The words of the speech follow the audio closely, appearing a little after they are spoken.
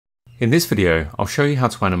In this video, I'll show you how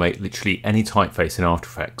to animate literally any typeface in After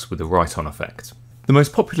Effects with the write-on effect. The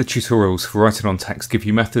most popular tutorials for writing on text give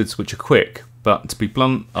you methods which are quick, but to be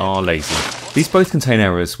blunt, are lazy. These both contain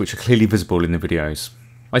errors which are clearly visible in the videos.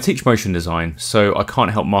 I teach motion design, so I can't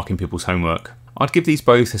help marking people's homework. I'd give these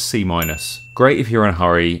both a C-. Great if you're in a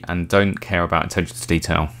hurry and don't care about attention to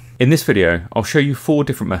detail. In this video, I'll show you 4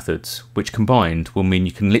 different methods, which combined will mean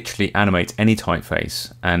you can literally animate any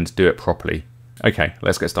typeface and do it properly. Okay,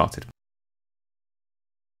 let's get started.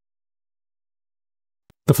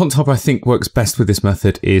 The font type I think works best with this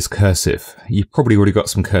method is cursive. You've probably already got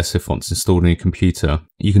some cursive fonts installed on your computer.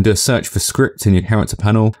 You can do a search for script in your character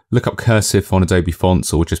panel, look up cursive on Adobe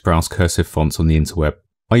Fonts, or just browse cursive fonts on the interweb.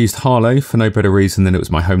 I used Harlow for no better reason than it was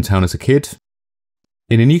my hometown as a kid.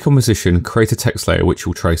 In a new composition, create a text layer which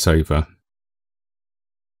you'll trace over.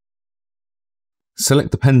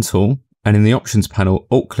 Select the pen tool, and in the options panel,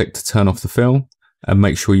 alt-click to turn off the fill, and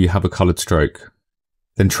make sure you have a coloured stroke.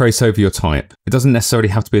 Then trace over your type. It doesn't necessarily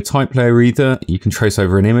have to be a type layer either, you can trace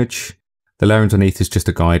over an image. The layer underneath is just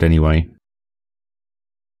a guide anyway.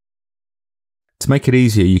 To make it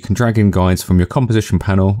easier, you can drag in guides from your composition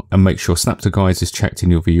panel and make sure Snap to Guides is checked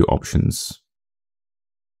in your view options.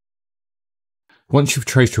 Once you've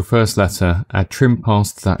traced your first letter, add trim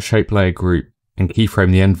paths to that shape layer group and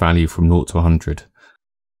keyframe the end value from 0 to 100.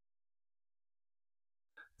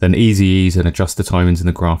 Then easy ease and adjust the timings in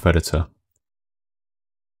the graph editor.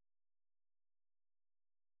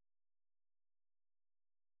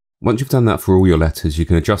 Once you've done that for all your letters, you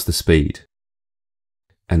can adjust the speed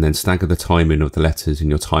and then stagger the timing of the letters in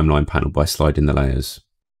your timeline panel by sliding the layers.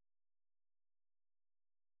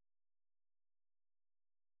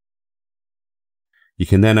 You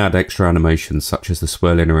can then add extra animations such as the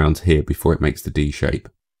swirling around here before it makes the D shape.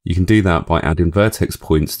 You can do that by adding vertex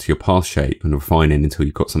points to your path shape and refining until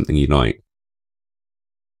you've got something you like.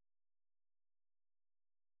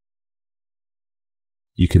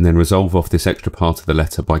 You can then resolve off this extra part of the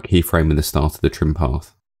letter by keyframing the start of the trim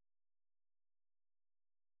path.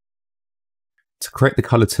 To create the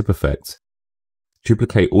colour tip effect,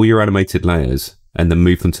 duplicate all your animated layers and then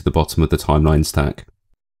move them to the bottom of the timeline stack.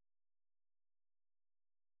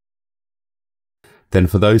 Then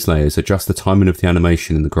for those layers, adjust the timing of the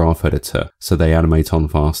animation in the graph editor so they animate on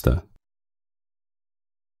faster.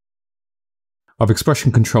 I've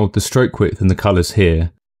expression controlled the stroke width and the colours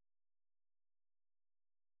here.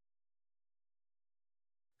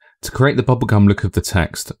 To create the bubblegum look of the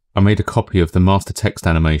text, I made a copy of the master text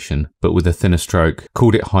animation, but with a thinner stroke,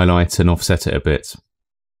 called it highlight and offset it a bit.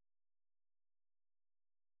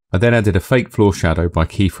 I then added a fake floor shadow by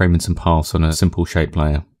keyframing some paths on a simple shape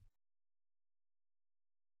layer.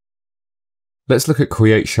 Let's look at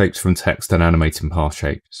create shapes from text and animating path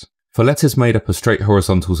shapes. For letters made up of straight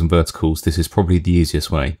horizontals and verticals, this is probably the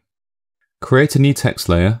easiest way. Create a new text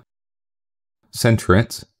layer, center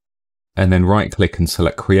it, and then right-click and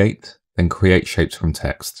select Create, then Create Shapes from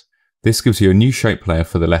Text. This gives you a new shape layer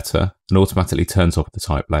for the letter and automatically turns off the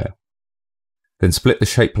type layer. Then split the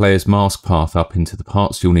shape layer's mask path up into the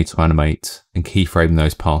parts you'll need to animate and keyframe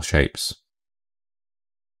those path shapes.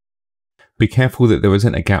 Be careful that there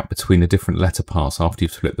isn't a gap between the different letter paths after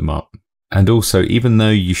you've split them up. And also, even though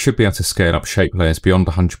you should be able to scale up shape layers beyond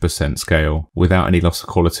 100% scale without any loss of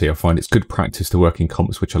quality, I find it's good practice to work in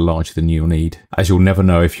comps which are larger than you'll need, as you'll never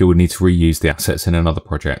know if you'll need to reuse the assets in another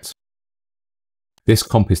project. This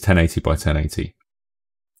comp is 1080 by 1080.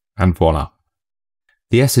 And voila.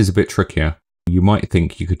 The S is a bit trickier. You might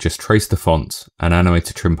think you could just trace the font and animate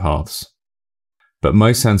the trim paths. But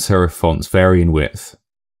most sans serif fonts vary in width.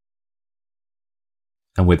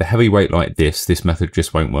 And with a heavy weight like this method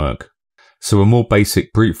just won't work. So a more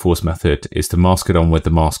basic brute force method is to mask it on with the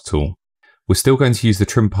mask tool. We're still going to use the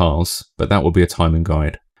trim paths, but that will be a timing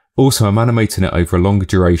guide. Also, I'm animating it over a longer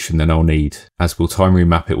duration than I'll need, as we'll time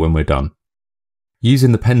remap it when we're done.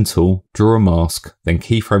 Using the pen tool, draw a mask, then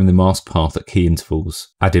keyframe the mask path at key intervals,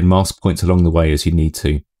 adding mask points along the way as you need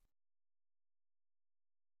to.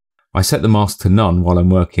 I set the mask to none while I'm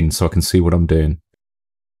working so I can see what I'm doing.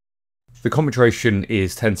 The comp duration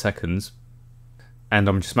is 10 seconds. And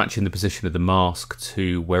I'm just matching the position of the mask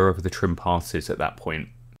to wherever the trim path is at that point.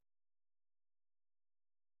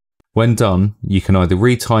 When done, you can either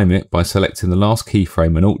retime it by selecting the last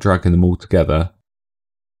keyframe and alt-dragging them all together,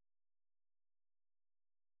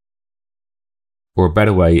 or a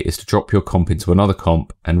better way is to drop your comp into another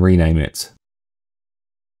comp and rename it,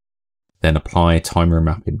 then apply timer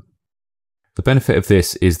mapping. The benefit of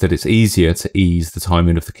this is that it's easier to ease the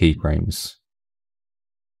timing of the keyframes.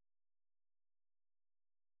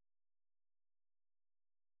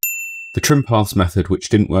 The trim paths method, which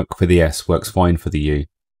didn't work for the S, works fine for the U.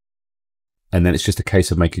 And then it's just a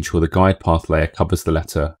case of making sure the guide path layer covers the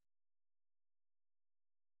letter,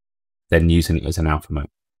 then using it as an alphabet.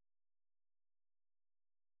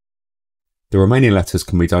 The remaining letters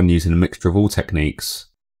can be done using a mixture of all techniques,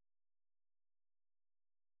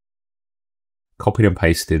 copying and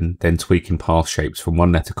pasting, then tweaking path shapes from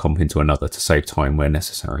one letter comp into another to save time where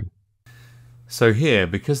necessary. So here,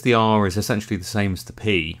 because the R is essentially the same as the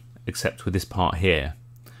P, except with this part here,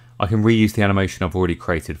 I can reuse the animation I've already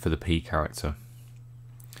created for the P character.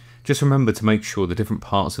 Just remember to make sure the different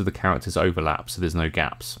parts of the characters overlap so there's no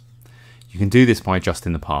gaps. You can do this by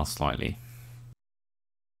adjusting the path slightly.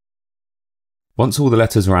 Once all the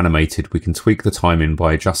letters are animated, we can tweak the timing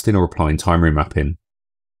by adjusting or applying time remapping.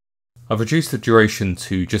 I've reduced the duration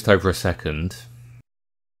to just over a second.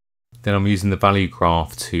 Then I'm using the value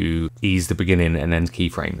graph to ease the beginning and end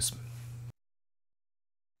keyframes.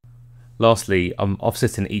 Lastly, I'm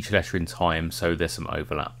offsetting each letter in time so there's some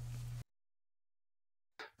overlap.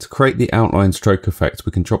 To create the outline stroke effect,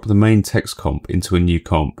 we can drop the main text comp into a new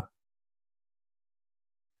comp.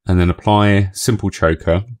 And then apply simple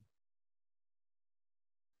choker.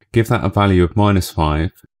 Give that a value of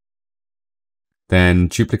 -5. Then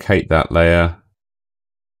duplicate that layer.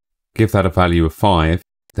 Give that a value of 5.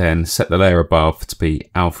 Then set the layer above to be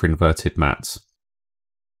alpha inverted matte.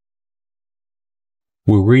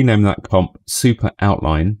 We'll rename that comp Super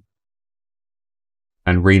Outline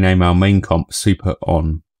and rename our main comp Super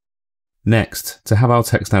On. Next, to have our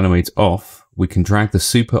text animate off, we can drag the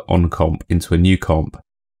Super On comp into a new comp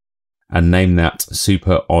and name that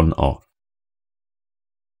Super On Off.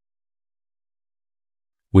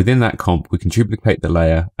 Within that comp, we can duplicate the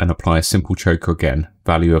layer and apply a simple choker again,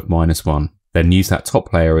 value of -1. Then use that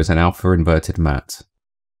top layer as an alpha inverted matte.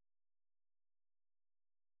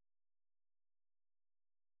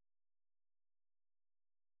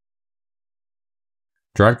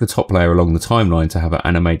 Drag the top layer along the timeline to have it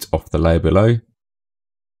animate off the layer below.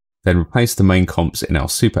 Then replace the main comps in our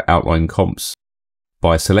Super Outline comps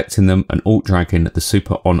by selecting them and alt-dragging the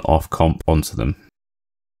Super On-Off comp onto them.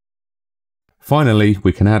 Finally,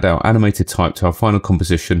 we can add our animated type to our final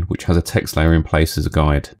composition, which has a text layer in place as a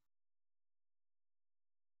guide.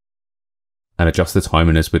 And adjust the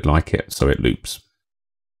timing as we'd like it so it loops.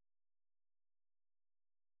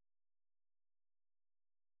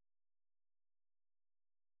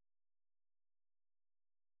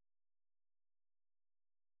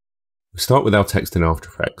 We start with our text in After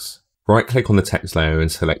Effects. Right-click on the text layer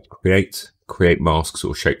and select Create, Create Masks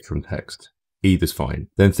or Shape from Text. Either's fine.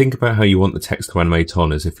 Then think about how you want the text to animate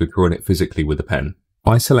on as if you're drawing it physically with a pen.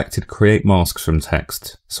 I selected Create Masks from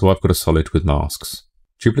Text, so I've got a solid with masks.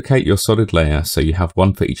 Duplicate your solid layer so you have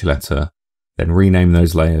one for each letter, then rename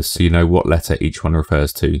those layers so you know what letter each one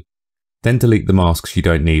refers to. Then delete the masks you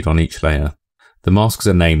don't need on each layer. The masks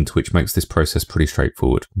are named, which makes this process pretty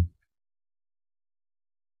straightforward.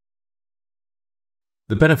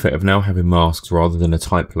 The benefit of now having masks rather than a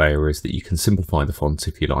type layer is that you can simplify the fonts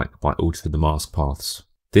if you like by altering the mask paths.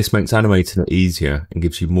 This makes animating it easier and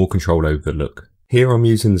gives you more control over the look. Here I'm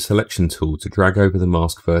using the selection tool to drag over the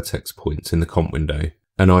mask vertex points in the comp window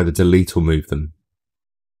and either delete or move them.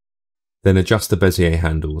 Then adjust the Bezier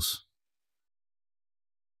handles.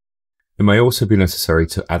 It may also be necessary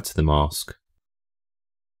to add to the mask.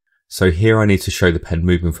 So here I need to show the pen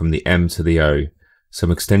moving from the M to the O. So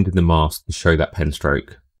I'm extending the mask to show that pen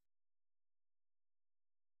stroke.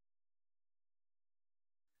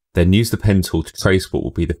 Then use the pen tool to trace what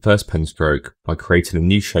will be the first pen stroke by creating a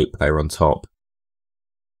new shape layer on top.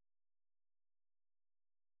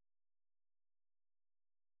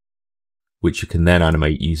 Which you can then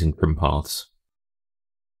animate using trim paths.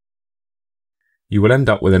 You will end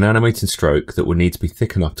up with an animated stroke that will need to be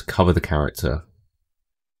thick enough to cover the character.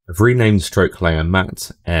 I've renamed the stroke layer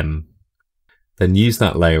Matte M. Then use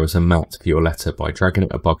that layer as a matte for your letter by dragging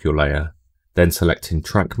it above your layer, then selecting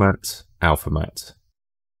Track Matte, Alpha Matte.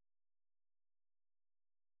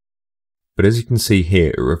 But as you can see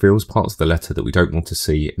here, it reveals parts of the letter that we don't want to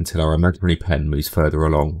see until our imaginary pen moves further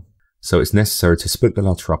along. So it's necessary to split the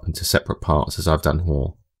letter up into separate parts as I've done here.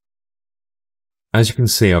 As you can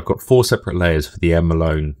see, I've got 4 separate layers for the M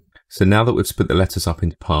alone. So now that we've split the letters up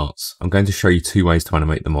into parts, I'm going to show you 2 ways to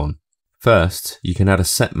animate them on. First, you can add a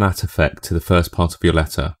set matte effect to the first part of your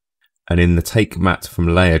letter, and in the Take Matte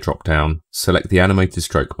from Layer drop-down, select the animated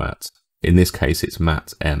stroke matte. In this case, it's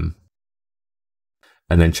Matte M.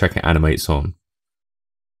 And then check it animates on.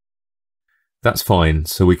 That's fine,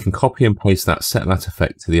 so we can copy and paste that set matte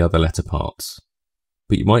effect to the other letter parts.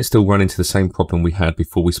 But you might still run into the same problem we had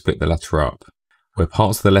before we split the letter up, where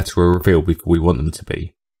parts of the letter are revealed before we want them to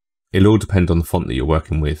be. It'll all depend on the font that you're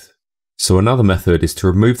working with. So another method is to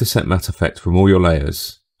remove the set matte effect from all your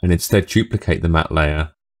layers and instead duplicate the matte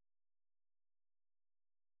layer,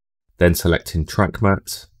 then selecting track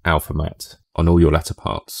matte, alpha matte on all your letter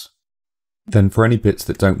parts. Then for any bits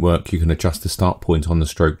that don't work, you can adjust the start point on the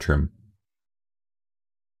stroke trim.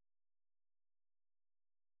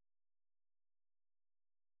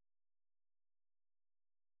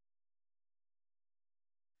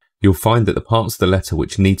 You'll find that the parts of the letter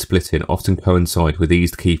which need splitting often coincide with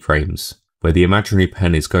eased keyframes, where the imaginary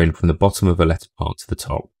pen is going from the bottom of a letter part to the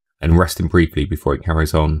top and resting briefly before it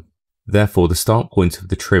carries on. Therefore, the start point of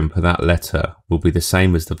the trim for that letter will be the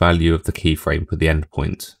same as the value of the keyframe for the end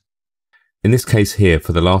point. In this case here,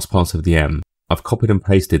 for the last part of the M, I've copied and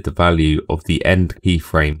pasted the value of the end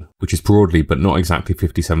keyframe, which is broadly but not exactly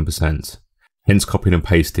 57%, hence copying and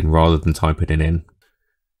pasting rather than typing it in.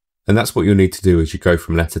 And that's what you'll need to do as you go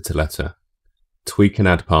from letter to letter. Tweak and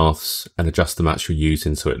add paths and adjust the mats you're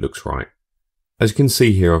using so it looks right. As you can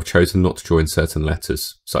see here, I've chosen not to draw in certain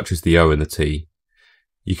letters, such as the O and the T.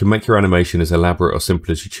 You can make your animation as elaborate or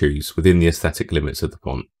simple as you choose within the aesthetic limits of the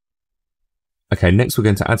font. Okay, next we're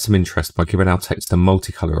going to add some interest by giving our text a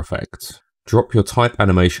multicolour effect. Drop your type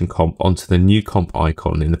animation comp onto the new comp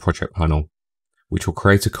icon in the project panel, which will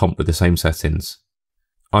create a comp with the same settings.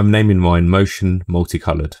 I'm naming mine Motion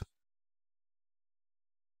Multicoloured.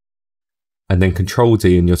 And then Ctrl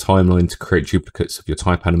D in your timeline to create duplicates of your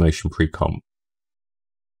type animation pre-comp.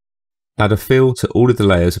 Add a fill to all of the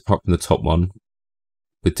layers apart from the top one,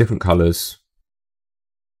 with different colours,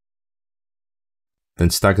 then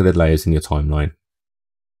stagger the layers in your timeline.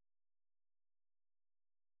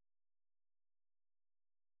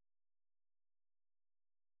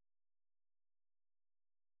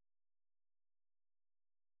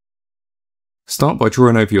 Start by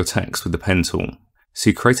drawing over your text with the pen tool, so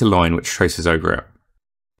you create a line which traces over it.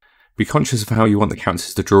 Be conscious of how you want the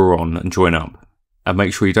characters to draw on and join up, and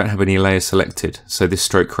make sure you don't have any layers selected, so this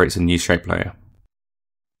stroke creates a new shape layer.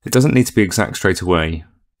 It doesn't need to be exact straight away,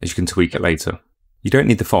 as you can tweak it later. You don't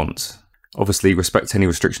need the font. Obviously respect any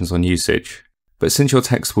restrictions on usage, but since your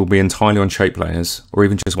text will be entirely on shape layers, or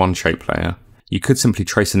even just one shape layer, you could simply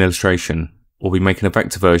trace an illustration, or be making a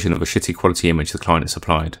vector version of a shitty quality image the client has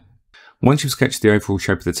supplied. Once you've sketched the overall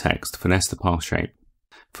shape of the text, finesse the path shape.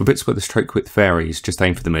 For bits where the stroke width varies, just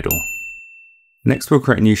aim for the middle. Next we'll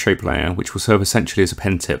create a new shape layer which will serve essentially as a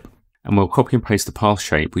pen tip, and we'll copy and paste the path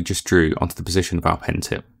shape we just drew onto the position of our pen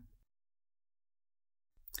tip.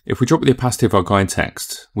 If we drop the opacity of our guide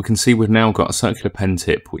text, we can see we've now got a circular pen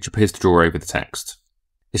tip which appears to draw over the text.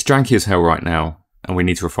 It's janky as hell right now, and we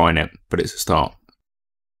need to refine it, but it's a start.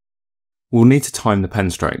 We'll need to time the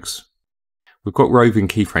pen strokes. We've got roving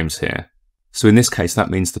keyframes here, so in this case that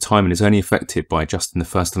means the timing is only affected by adjusting the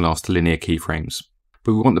first and last linear keyframes.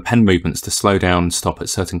 But we want the pen movements to slow down and stop at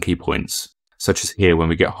certain key points, such as here when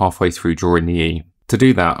we get halfway through drawing the E. To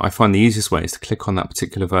do that, I find the easiest way is to click on that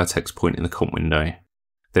particular vertex point in the comp window,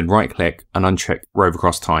 then right click and uncheck Rove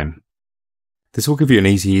Across Time. This will give you an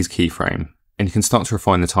easy ease keyframe, and you can start to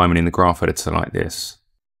refine the timing in the graph editor like this.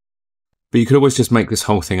 But you could always just make this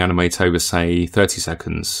whole thing animate over, say, 30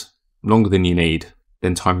 seconds, longer than you need,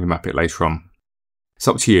 then time remap it later on. It's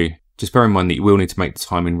up to you, just bear in mind that you will need to make the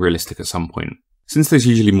timing realistic at some point. Since there's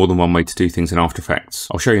usually more than one way to do things in After Effects,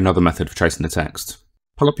 I'll show you another method for tracing the text.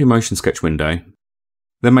 Pull up your motion sketch window,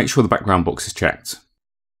 then make sure the background box is checked.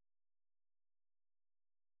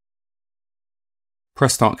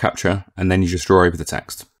 Press Start Capture, and then you just draw over the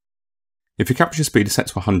text. If your capture speed is set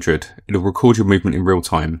to 100, it'll record your movement in real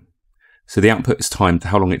time, so the output is timed to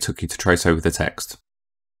how long it took you to trace over the text.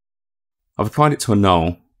 I've applied it to a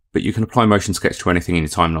null, but you can apply motion sketch to anything in your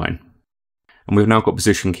timeline. And we've now got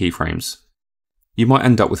position keyframes. You might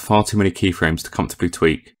end up with far too many keyframes to comfortably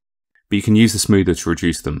tweak, but you can use the smoother to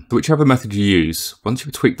reduce them. So whichever method you use, once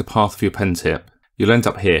you've tweaked the path for your pen tip, you'll end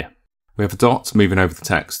up here. We have a dot moving over the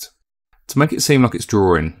text. To make it seem like it's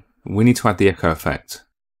drawing, we need to add the echo effect,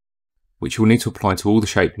 which you'll need to apply to all the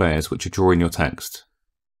shape layers which are drawing your text.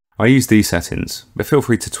 I use these settings, but feel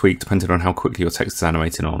free to tweak depending on how quickly your text is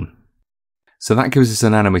animating on. So that gives us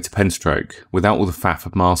an animated pen stroke, without all the faff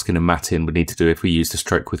of masking and matting we'd need to do if we used a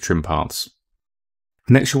stroke with trim paths.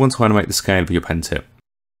 Next you'll want to animate the scale of your pen tip,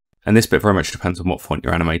 and this bit very much depends on what font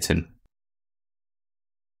you're animating.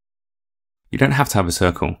 You don't have to have a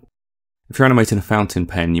circle. If you're animating a fountain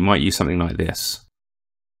pen, you might use something like this.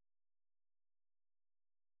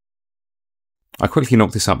 I quickly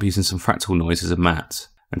knocked this up using some fractal noise as a matte,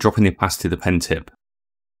 and dropping the opacity of the pen tip.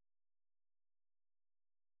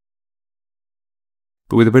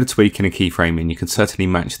 But with a bit of tweaking and keyframing, you can certainly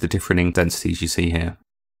match the different ink densities you see here.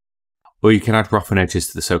 Or you can add roughened edges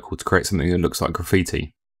to the circle to create something that looks like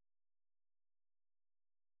graffiti.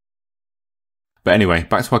 But anyway,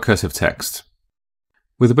 back to our cursive text.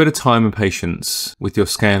 With a bit of time and patience, with your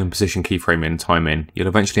scale and position keyframe in, time in, you'll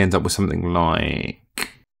eventually end up with something like...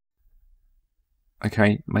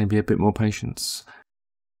 Okay, maybe a bit more patience.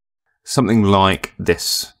 Something like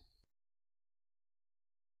this.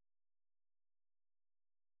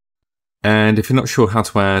 And if you're not sure how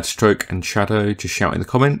to add stroke and shadow, just shout in the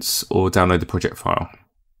comments or download the project file.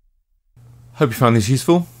 Hope you found this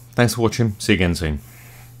useful. Thanks for watching. See you again soon.